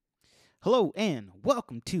Hello and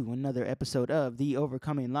welcome to another episode of the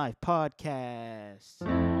Overcoming Life podcast.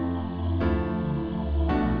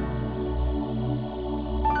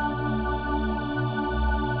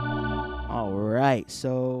 All right,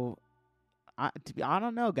 so I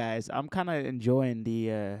don't know, guys. I'm kind of enjoying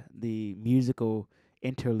the musical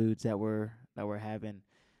interludes that we're having.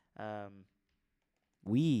 Um,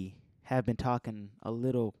 we have been talking a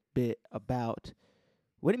little bit about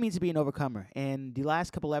what it means to be an overcomer, and the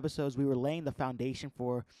last couple episodes we were laying the foundation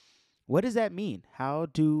for what does that mean? How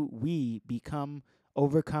do we become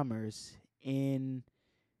overcomers in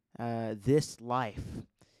this life?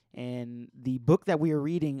 And the book that we are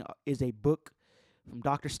reading is a book from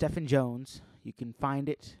Dr. Stephen Jones. You can find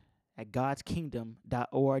it at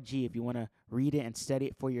godskingdom.org if you want to read it and study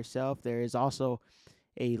it for yourself. There is also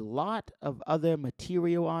a lot of other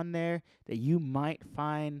material on there that you might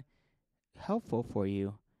find helpful for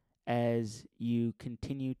you as you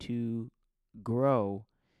continue to grow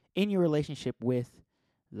in your relationship with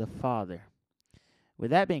the Father. With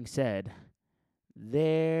that being said,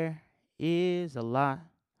 there is a lot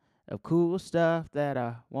of cool stuff that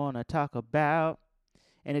I want to talk about,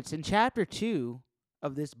 and it's in chapter 2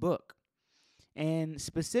 of this book. And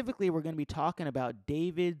specifically, we're going to be talking about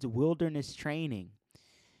David's wilderness training.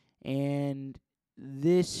 And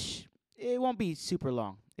it won't be super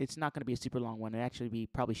long. It's not going to be a super long one. It'll actually be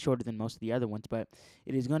probably shorter than most of the other ones, but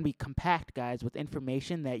it is going to be compact, guys, with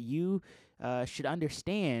information that you should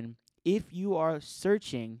understand if you are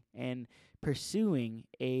searching and pursuing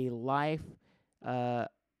a life of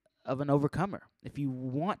an overcomer, if you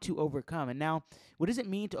want to overcome. And now, what does it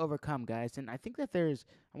mean to overcome, guys? And I think that I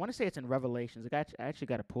want to say it's in Revelations. I actually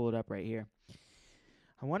got to pull it up right here.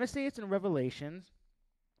 I want to say it's in Revelation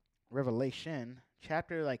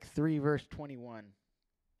chapter 3 verse 21.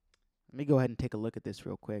 Let me go ahead and take a look at this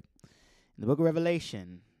real quick. In the book of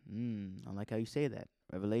Revelation, I like how you say that.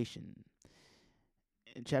 Revelation,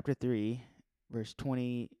 in chapter 3 verse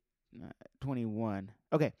 21.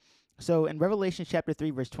 Okay, so in Revelation chapter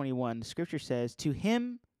 3 verse 21, the scripture says, "To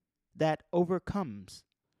him that overcomes,"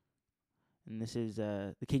 and this is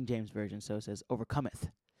the King James version, so it says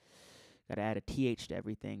overcometh. Got to add a th to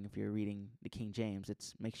everything if you're reading the King James.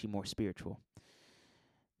 It makes you more spiritual.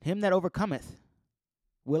 "Him that overcometh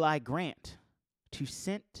will I grant to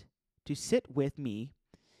sit with me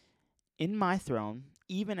in my throne,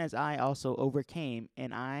 even as I also overcame,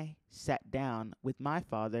 and I sat down with my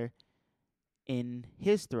Father in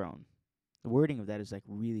his throne." The wording of that is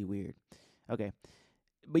really weird. Okay,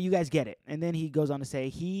 but you guys get it. And then he goes on to say,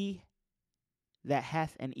 "He that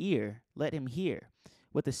hath an ear, let him hear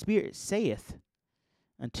what the Spirit saith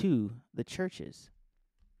unto the churches."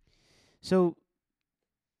 So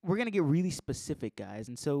we're going to get really specific, guys.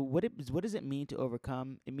 And so what does it mean to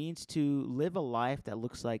overcome? It means to live a life that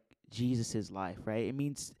looks like Jesus' life, right? It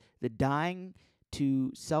means the dying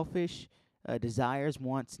to selfish desires,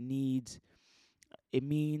 wants, needs. It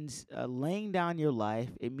means laying down your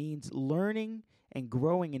life. It means learning and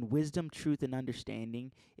growing in wisdom, truth, and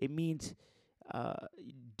understanding. It means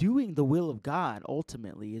doing the will of God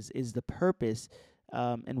ultimately is the purpose,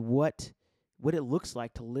 and what it looks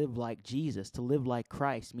like to live like Jesus, to live like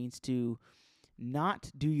Christ, means to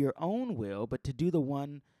not do your own will, but to do the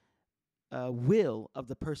one will of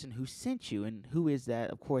the person who sent you. And who is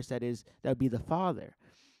that? Of course, that would be the Father.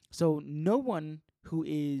 So no one who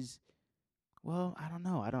is, well, I don't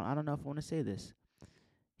know. I don't know if I want to say this.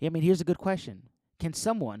 Yeah, I mean, here's a good question. Can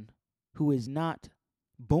someone who is not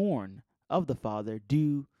born of the Father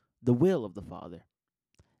do the will of the Father?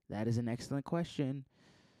 That is an excellent question.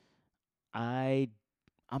 I'm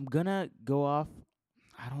gonna go off,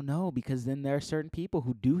 I don't know, because then there are certain people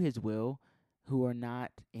who do his will who are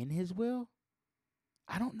not in his will.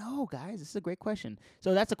 I don't know, guys. This is a great question.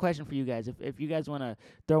 So that's a question for you guys. If you guys want to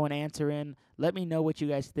throw an answer in, let me know what you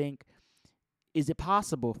guys think. Is it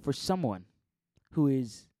possible for someone who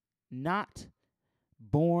is not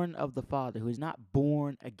born of the Father, who is not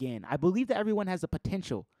born again? I believe that everyone has the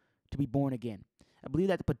potential to be born again. I believe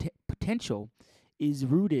that the potential is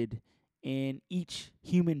rooted in each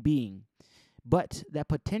human being. But that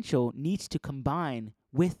potential needs to combine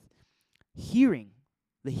with hearing,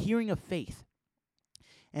 the hearing of faith.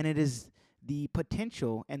 And it is the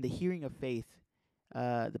potential and the hearing of faith,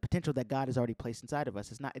 the potential that God has already placed inside of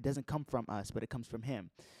us. It doesn't come from us, but it comes from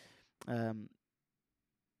him. I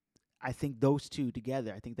think those two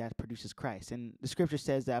together, I think that produces Christ. And the scripture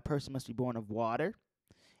says that a person must be born of water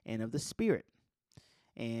and of the Spirit.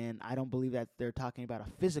 And I don't believe that they're talking about a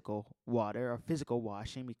physical water or physical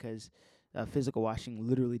washing, because physical washing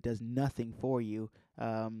literally does nothing for you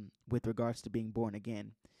with regards to being born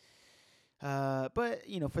again. But,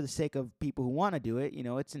 for the sake of people who want to do it,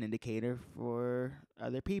 it's an indicator for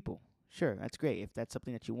other people. Sure, that's great. If that's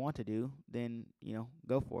something that you want to do, then,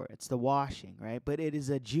 go for it. It's the washing, right? But it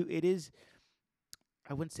is,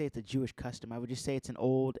 I wouldn't say it's a Jewish custom. I would just say it's an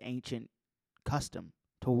old, ancient custom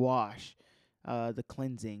to wash the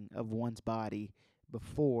cleansing of one's body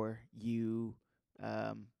before you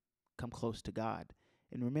come close to God.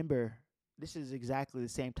 And remember, this is exactly the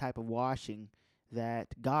same type of washing that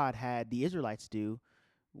God had the Israelites do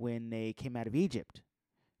when they came out of Egypt.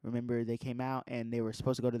 Remember, they came out and they were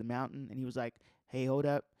supposed to go to the mountain, and he was like, hey, hold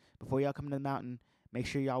up. Before y'all come to the mountain, make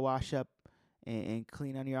sure y'all wash up and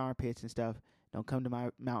clean on your armpits and stuff. Don't come to my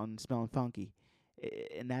mountain smelling funky.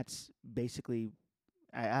 And that's basically,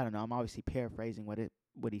 I don't know, I'm obviously paraphrasing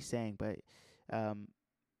what he's saying, but,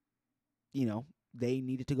 they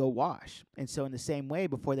needed to go wash. And so in the same way,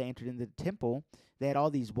 before they entered into the temple, they had all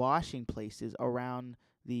these washing places around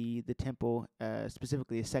the temple,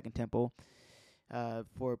 specifically the second temple,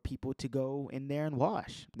 for people to go in there and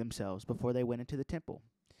wash themselves before they went into the temple.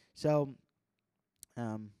 So,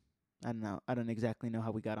 I don't know. I don't exactly know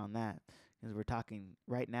how we got on that, because we're talking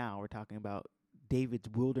about David's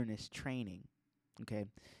wilderness training. Okay.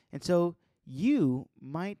 And so you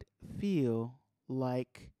might feel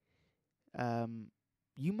like,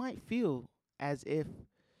 as if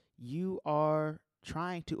you are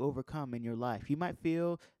trying to overcome in your life. You might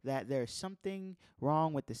feel that there's something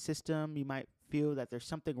wrong with the system. You might feel that there's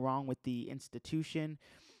something wrong with the institution.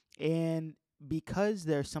 And because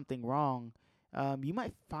there's something wrong, you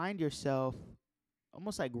might find yourself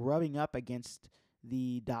almost like rubbing up against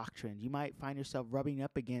the doctrine. You might find yourself rubbing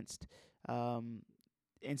up against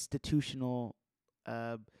institutional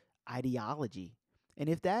ideology. And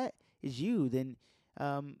if that is you, then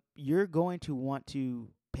you're going to want to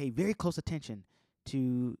pay very close attention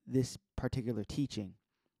to this particular teaching.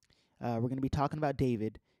 We're going to be talking about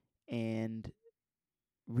David, and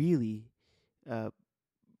really,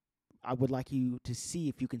 I would like you to see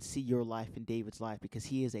if you can see your life in David's life, because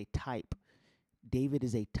he is a type. David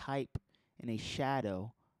is a type and a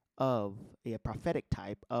shadow of a prophetic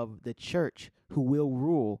type of the church who will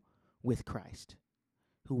rule with Christ,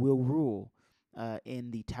 who will rule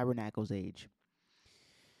in the tabernacles age.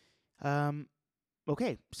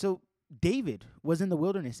 Okay, so David was in the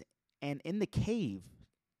wilderness and in the cave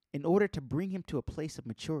in order to bring him to a place of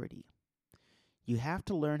maturity. You have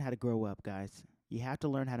to learn how to grow up, guys. You have to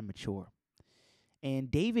learn how to mature.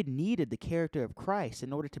 And David needed the character of Christ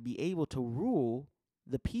in order to be able to rule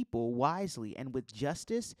the people wisely and with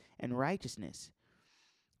justice and righteousness.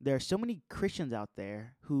 There are so many Christians out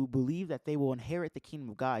there who believe that they will inherit the kingdom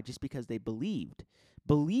of God just because they believed.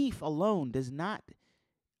 Belief alone does not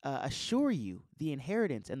assure you the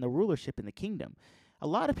inheritance and the rulership in the kingdom. A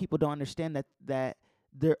lot of people don't understand that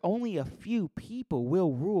there only a few people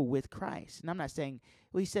will rule with Christ. And I'm not saying,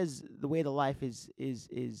 well, he says the way the life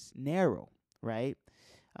is narrow, right?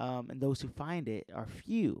 And those who find it are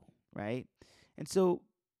few, right? And so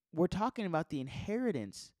we're talking about the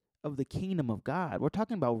inheritance of the kingdom of God. We're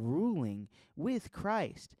talking about ruling with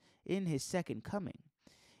Christ in his second coming.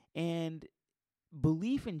 And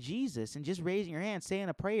belief in Jesus and just raising your hand, saying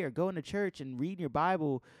a prayer, going to church and reading your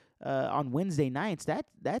Bible on Wednesday nights,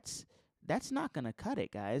 that's not going to cut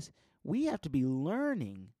it, guys. We have to be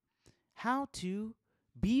learning how to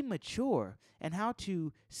be mature and how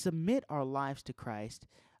to submit our lives to Christ,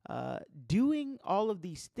 doing all of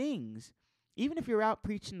these things. Even if you're out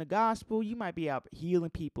preaching the gospel, you might be out healing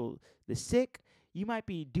people, the sick, you might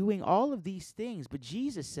be doing all of these things, but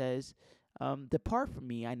Jesus says, depart from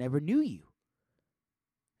me, I never knew you.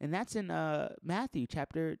 And that's in Matthew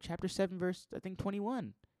chapter 7, verse, I think,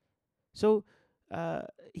 21. So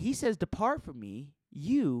he says, depart from me,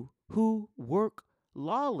 you who work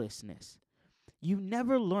lawlessness. You've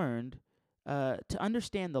never learned to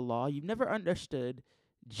understand the law. You've never understood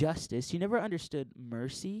justice. You never understood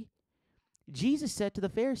mercy. Jesus said to the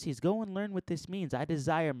Pharisees, go and learn what this means. I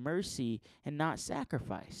desire mercy and not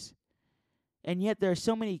sacrifice. And yet there are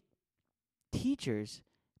so many teachers,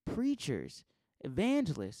 preachers,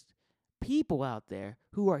 evangelists, people out there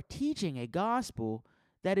who are teaching a gospel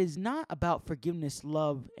that is not about forgiveness,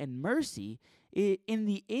 love, and mercy. In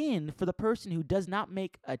the end, for the person who does not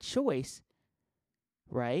make a choice,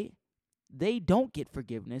 right, they don't get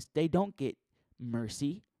forgiveness, they don't get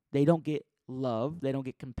mercy, they don't get love, they don't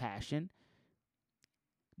get compassion.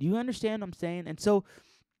 Do you understand what I'm saying? And so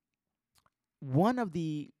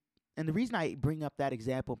the reason I bring up that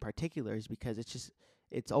example in particular is because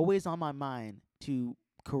it's always on my mind to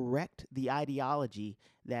correct the ideology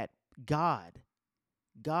that God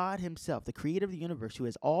God himself, the creator of the universe, who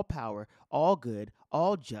has all power, all good,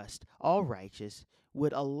 all just, all righteous,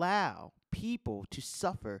 would allow people to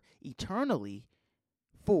suffer eternally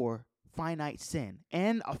for finite sin,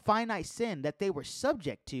 and a finite sin that they were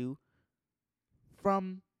subject to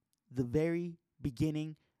from the very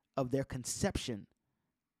beginning of their conception.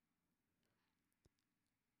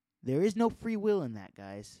 There is no free will in that,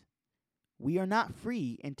 guys. We are not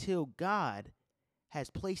free until God has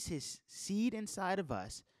placed his seed inside of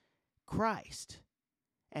us, Christ.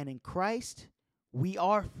 And in Christ, we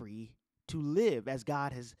are free to live as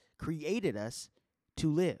God has created us to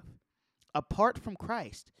live. Apart from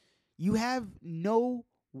Christ, you have no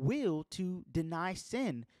will to deny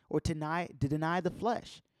sin or to deny the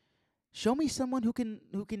flesh. Show me someone who can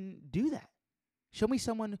do that. Show me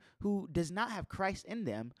someone who does not have Christ in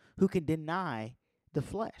them, who can deny the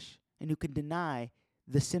flesh and who can deny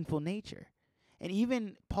the sinful nature. And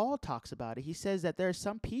even Paul talks about it. He says that there are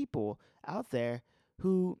some people out there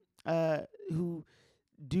who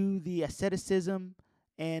do the asceticism,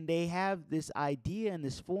 and they have this idea and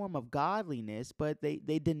this form of godliness, but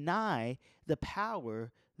they deny the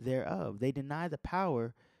power thereof. They deny the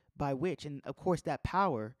power by which, and of course that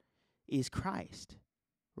power is Christ,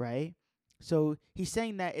 right? So he's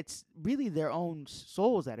saying that it's really their own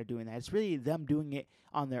souls that are doing that. It's really them doing it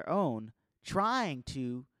on their own, trying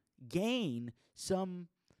to gain some,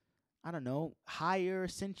 I don't know, higher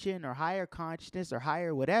ascension or higher consciousness or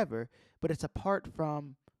higher whatever, but it's apart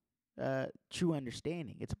from true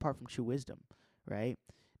understanding. It's apart from true wisdom, right?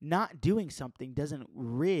 Not doing something doesn't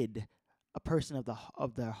rid a person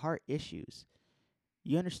of their heart issues.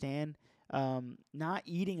 You understand? Not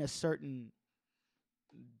eating a certain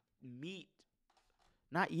meat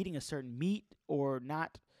or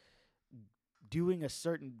not doing a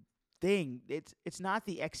certain thing, it's not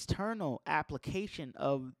the external application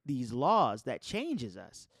of these laws that changes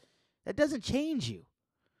us. That doesn't change you.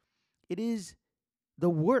 It is the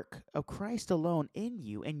work of Christ alone in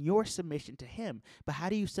you and your submission to him. But how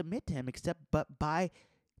do you submit to him but by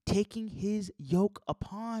taking his yoke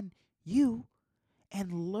upon you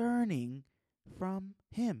and learning from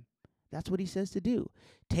him? That's what he says to do.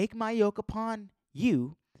 Take my yoke upon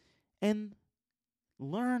you and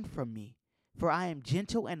learn from me. For I am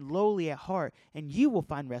gentle and lowly at heart, and you will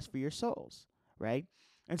find rest for your souls, right?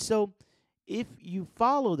 And so if you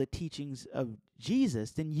follow the teachings of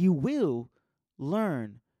Jesus, then you will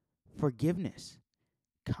learn forgiveness,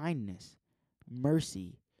 kindness,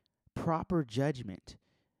 mercy, proper judgment,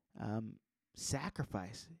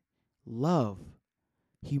 sacrifice, love,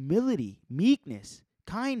 humility, meekness,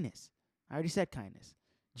 kindness. I already said kindness,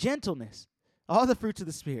 gentleness, all the fruits of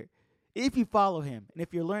the Spirit. If you follow him and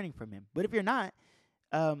if you're learning from him. But if you're not,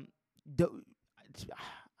 it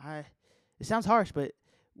sounds harsh, but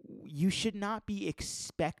you should not be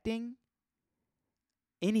expecting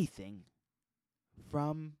anything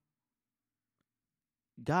from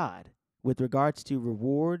God with regards to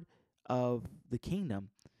reward of the kingdom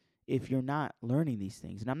if you're not learning these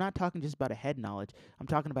things. And I'm not talking just about a head knowledge. I'm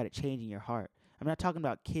talking about it changing your heart. I'm not talking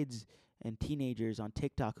about kids and teenagers on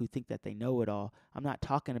TikTok who think that they know it all. I'm not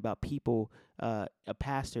talking about people,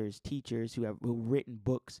 pastors, teachers who've written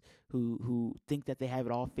books who think that they have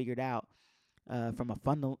it all figured out from a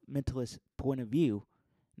fundamentalist point of view.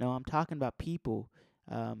 No, I'm talking about people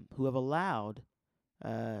who have allowed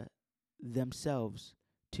themselves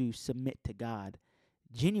to submit to God,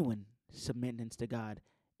 genuine submittance to God,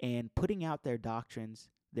 and putting out their doctrines,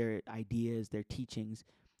 their ideas, their teachings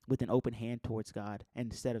with an open hand towards God,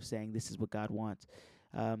 instead of saying this is what God wants.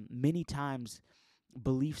 Many times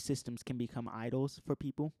belief systems can become idols for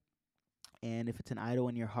people, and if it's an idol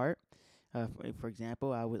in your heart, for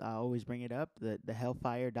example, I always bring it up, the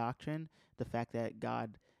hellfire doctrine, the fact that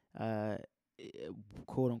God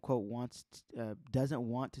quote unquote doesn't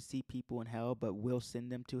want to see people in hell, but will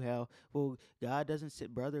send them to hell. Well, God doesn't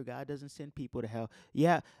send people to hell.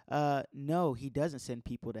 Yeah, no, he doesn't send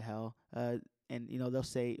people to hell. And they'll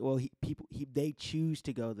say, well, they choose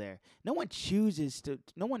to go there. No one chooses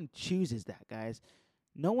that, guys.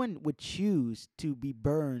 No one would choose to be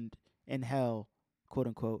burned in hell, quote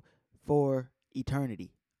unquote, for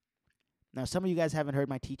eternity. Now, some of you guys haven't heard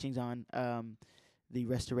my teachings on the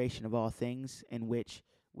restoration of all things, in which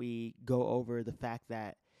we go over the fact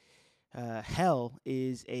that hell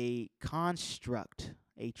is a construct,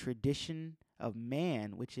 a tradition of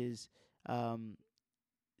man, which is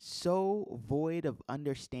so void of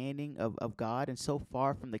understanding of God and so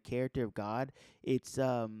far from the character of God. It's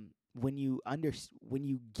when you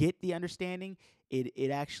get the understanding,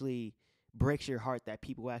 it actually breaks your heart that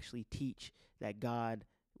people actually teach that God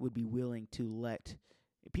would be willing to let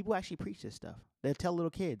people actually preach this stuff. They'll tell little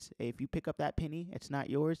kids, hey, if you pick up that penny, it's not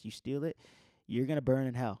yours, you steal it, you're going to burn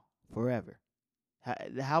in hell forever.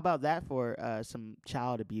 How about that for some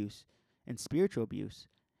child abuse and spiritual abuse?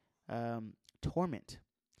 Torment.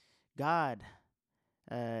 God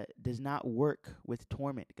does not work with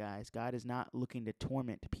torment, guys. God is not looking to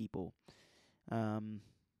torment people.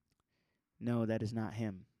 No, that is not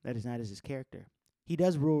him. That is not his character. He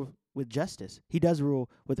does rule with justice. He does rule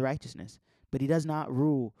with righteousness. But he does not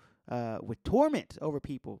rule with torment over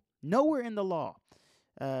people. Nowhere in the law.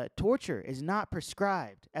 Torture is not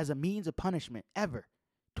prescribed as a means of punishment, ever.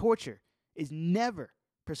 Torture is never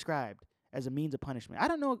prescribed as a means of punishment. I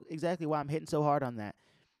don't know exactly why I'm hitting so hard on that,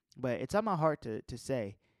 but it's on my heart to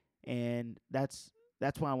say, and that's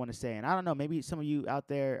what I want to say. And I don't know, maybe some of you out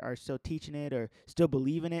there are still teaching it or still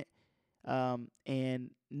believe in it,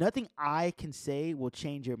 and nothing I can say will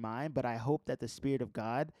change your mind, but I hope that the Spirit of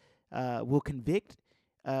God will convict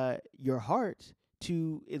your heart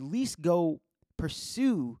to at least go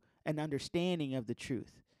pursue an understanding of the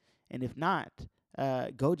truth. And if not,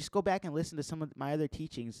 just go back and listen to some of my other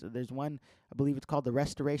teachings. There's one, I believe it's called The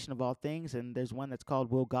Restoration of All Things, and there's one that's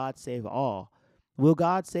called Will God Save All? Will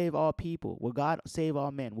God save all people? Will God save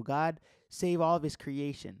all men? Will God save all of his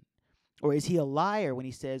creation? Or is he a liar when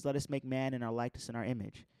he says, let us make man in our likeness and our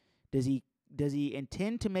image? Does he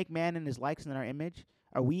intend to make man in his likeness and our image?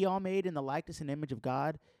 Are we all made in the likeness and image of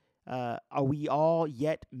God? Are we all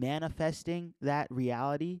yet manifesting that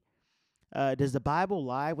reality? Does the Bible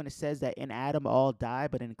lie when it says that in Adam all die,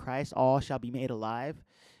 but in Christ all shall be made alive?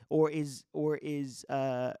 Or is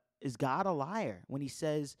God a liar when he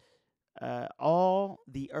says all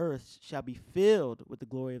the earth shall be filled with the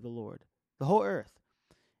glory of the Lord? The whole earth.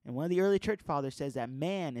 And one of the early church fathers says that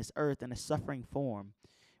man is earth in a suffering form.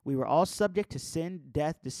 We were all subject to sin,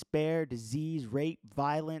 death, despair, disease, rape,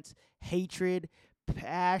 violence, hatred,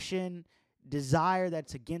 passion, desire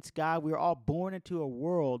that's against God. We were all born into a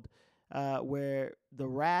world where the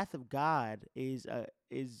wrath of God is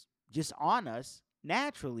just on us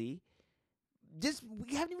naturally.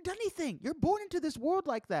 We haven't even done anything. You're born into this world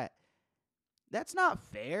like that. That's not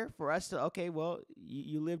fair for us to, okay, well,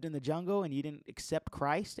 you lived in the jungle and you didn't accept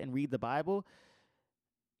Christ and read the Bible.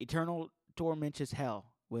 Eternal torment is hell.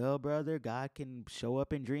 Well, brother, God can show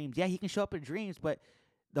up in dreams. Yeah, he can show up in dreams, but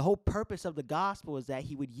the whole purpose of the gospel is that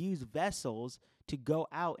he would use vessels to go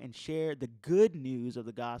out and share the good news of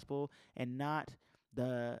the gospel and not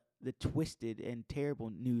the twisted and terrible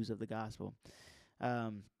news of the gospel.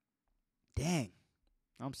 Dang.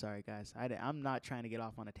 I'm sorry, guys. I'm not trying to get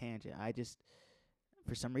off on a tangent.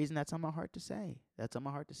 For some reason, that's on my heart to say. That's on my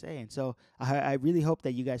heart to say. And so I really hope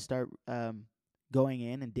that you guys start going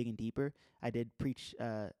in and digging deeper. I did preach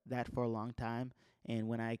that for a long time. And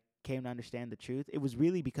when I came to understand the truth, it was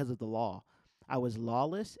really because of the law. I was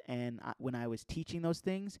lawless, and when I was teaching those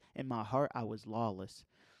things, in my heart, I was lawless.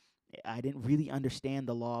 I didn't really understand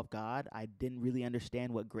the law of God. I didn't really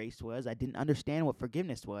understand what grace was. I didn't understand what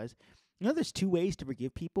forgiveness was. You know, there's two ways to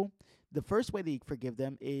forgive people. The first way that you forgive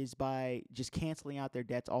them is by just canceling out their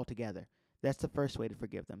debts altogether. That's the first way to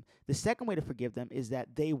forgive them. The second way to forgive them is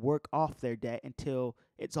that they work off their debt until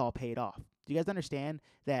it's all paid off. Do you guys understand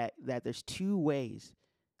that there's two ways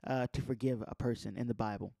to forgive a person in the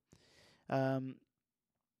Bible?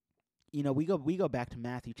 We go back to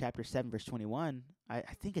Matthew chapter 7, verse 21. I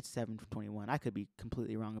think it's 7:21. I could be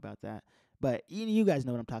completely wrong about that. But you guys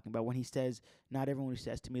know what I'm talking about when he says, not everyone who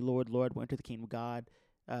says to me, Lord, Lord, will enter the kingdom of God,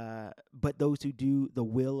 but those who do the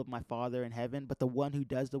will of my Father in heaven, but the one who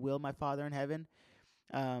does the will of my Father in heaven.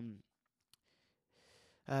 For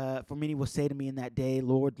many will say to me in that day,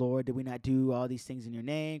 Lord, Lord, did we not do all these things in your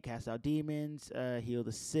name, cast out demons, heal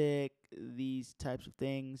the sick, these types of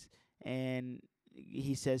things? And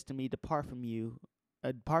he says to me, depart from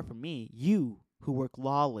me, you who work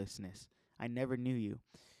lawlessness. I never knew you.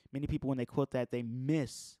 Many people, when they quote that, they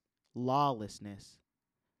miss lawlessness.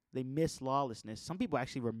 They miss lawlessness. Some people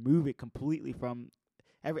actually remove it completely from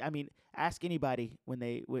ask anybody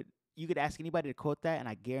you could ask anybody to quote that, and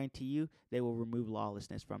I guarantee you they will remove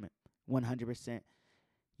lawlessness from it. 100%.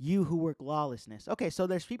 You who work lawlessness. Okay, so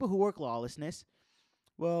there's people who work lawlessness.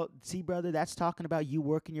 Well, see, brother, that's talking about you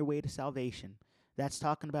working your way to salvation. That's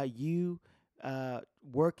talking about you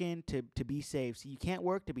working to be saved. So you can't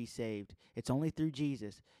work to be saved. It's only through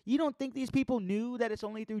Jesus. You don't think these people knew that it's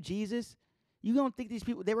only through Jesus? You don't think these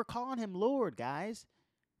people, they were calling him Lord, guys.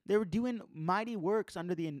 They were doing mighty works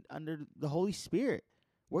under the Holy Spirit.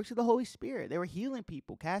 Works of the Holy Spirit. They were healing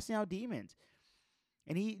people, casting out demons.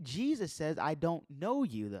 And Jesus says, I don't know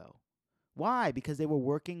you, though. Why? Because they were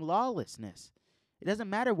working lawlessness. It doesn't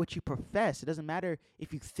matter what you profess. It doesn't matter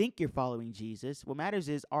if you think you're following Jesus. What matters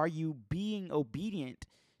is, are you being obedient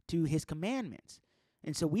to his commandments?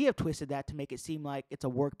 And so we have twisted that to make it seem like it's a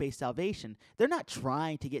work-based salvation. They're not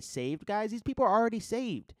trying to get saved, guys. These people are already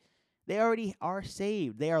saved. They already are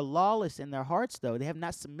saved. They are lawless in their hearts, though. They have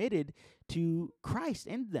not submitted to Christ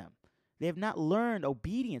in them. They have not learned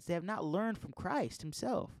obedience. They have not learned from Christ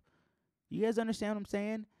himself. You guys understand what I'm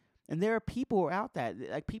saying? And there are people out there,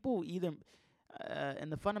 like people either, in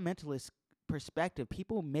the fundamentalist perspective,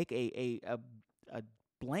 people make a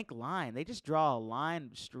blank line. They just draw a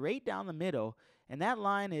line straight down the middle, and that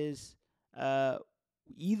line is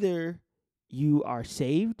either you are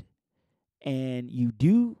saved and you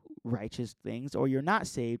do righteous things, or you're not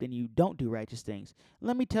saved and you don't do righteous things.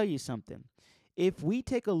 Let me tell you something. If we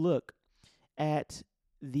take a look at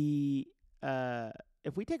the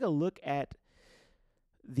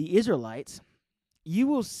Israelites, you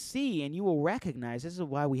will see and you will recognize, this is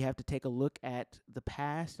why we have to take a look at the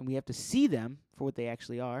past and we have to see them for what they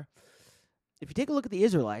actually are. If you take a look at the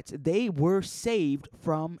Israelites, they were saved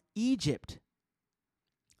from Egypt.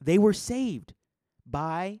 They were saved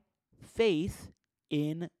by faith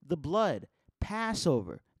in the blood.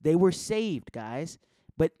 Passover. They were saved, guys,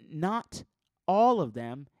 but not all of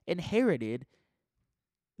them inherited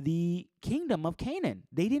the kingdom of Canaan.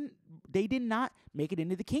 They did not make it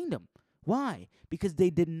into the kingdom. Why? Because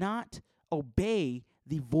they did not obey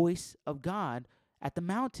the voice of God at the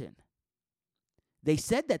mountain. They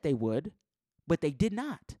said that they would, but they did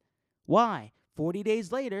not. Why? 40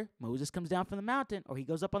 days later, Moses comes down from the mountain, or he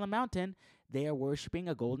goes up on the mountain, they are worshiping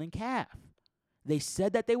a golden calf. They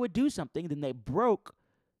said that they would do something, then they broke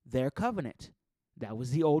their covenant. That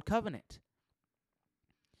was the old covenant.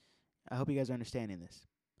 I hope you guys are understanding this.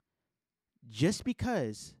 Just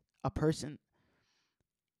because a person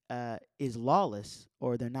is lawless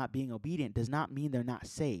or they're not being obedient does not mean they're not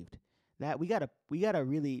saved. That we gotta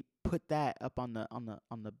really put that up on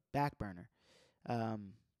the back burner.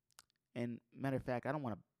 And matter of fact, I don't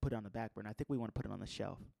want to put it on the back burner. I think we want to put it on the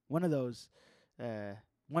shelf. One of those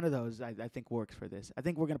I think works for this. I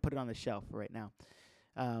think we're gonna put it on the shelf right now.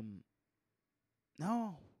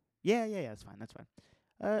 No, yeah, that's fine.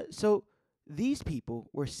 So these people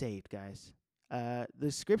were saved, guys.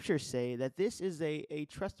 The scriptures say that this is a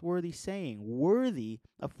trustworthy saying, worthy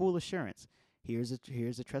of full assurance. Here's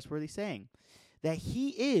a trustworthy saying, that he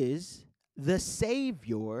is the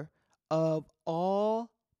Savior of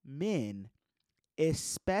all men,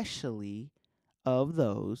 especially of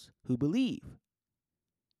those who believe.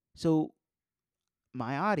 So,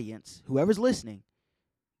 my audience, whoever's listening,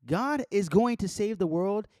 God is going to save the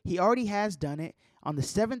world. He already has done it. On the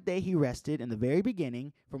seventh day, he rested in the very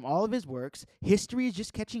beginning from all of his works. History is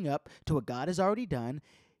just catching up to what God has already done.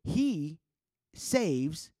 He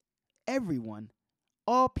saves everyone,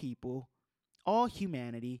 all people, all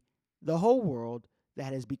humanity, the whole world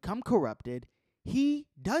that has become corrupted. He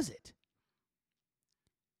does it.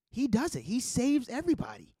 He does it. He saves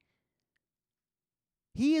everybody.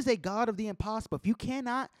 He is a God of the impossible. If you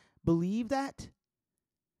cannot believe that,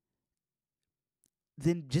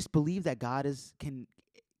 then just believe that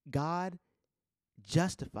God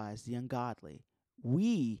justifies the ungodly.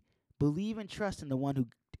 We believe and trust in the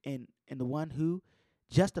one who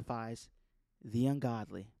justifies the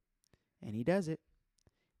ungodly. And he does it.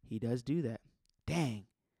 He does do that. Dang.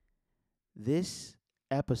 This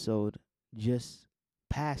episode just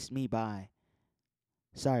passed me by.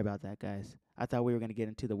 Sorry about that, guys. I thought we were going to get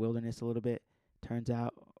into the wilderness a little bit. Turns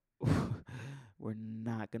out we're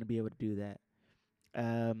not going to be able to do that.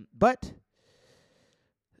 But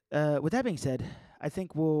with that being said, I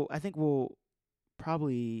think we'll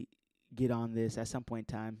probably get on this at some point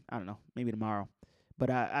in time. I don't know, maybe tomorrow. But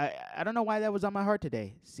I don't know why that was on my heart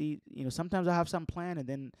today. See, sometimes I have something planned, and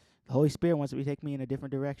then the Holy Spirit wants to take me in a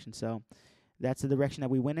different direction. So that's the direction that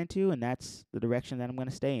we went into, and that's the direction that I'm going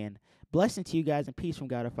to stay in. Blessing to you guys and peace from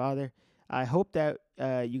God our Father. I hope that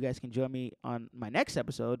you guys can join me on my next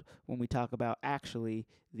episode when we talk about actually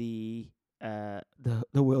the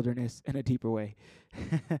wilderness in a deeper way.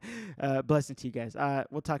 Blessing to you guys.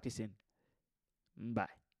 We'll talk to you soon. Bye.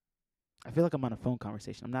 I feel like I'm on a phone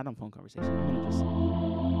conversation. I'm not on a phone conversation. I'm gonna just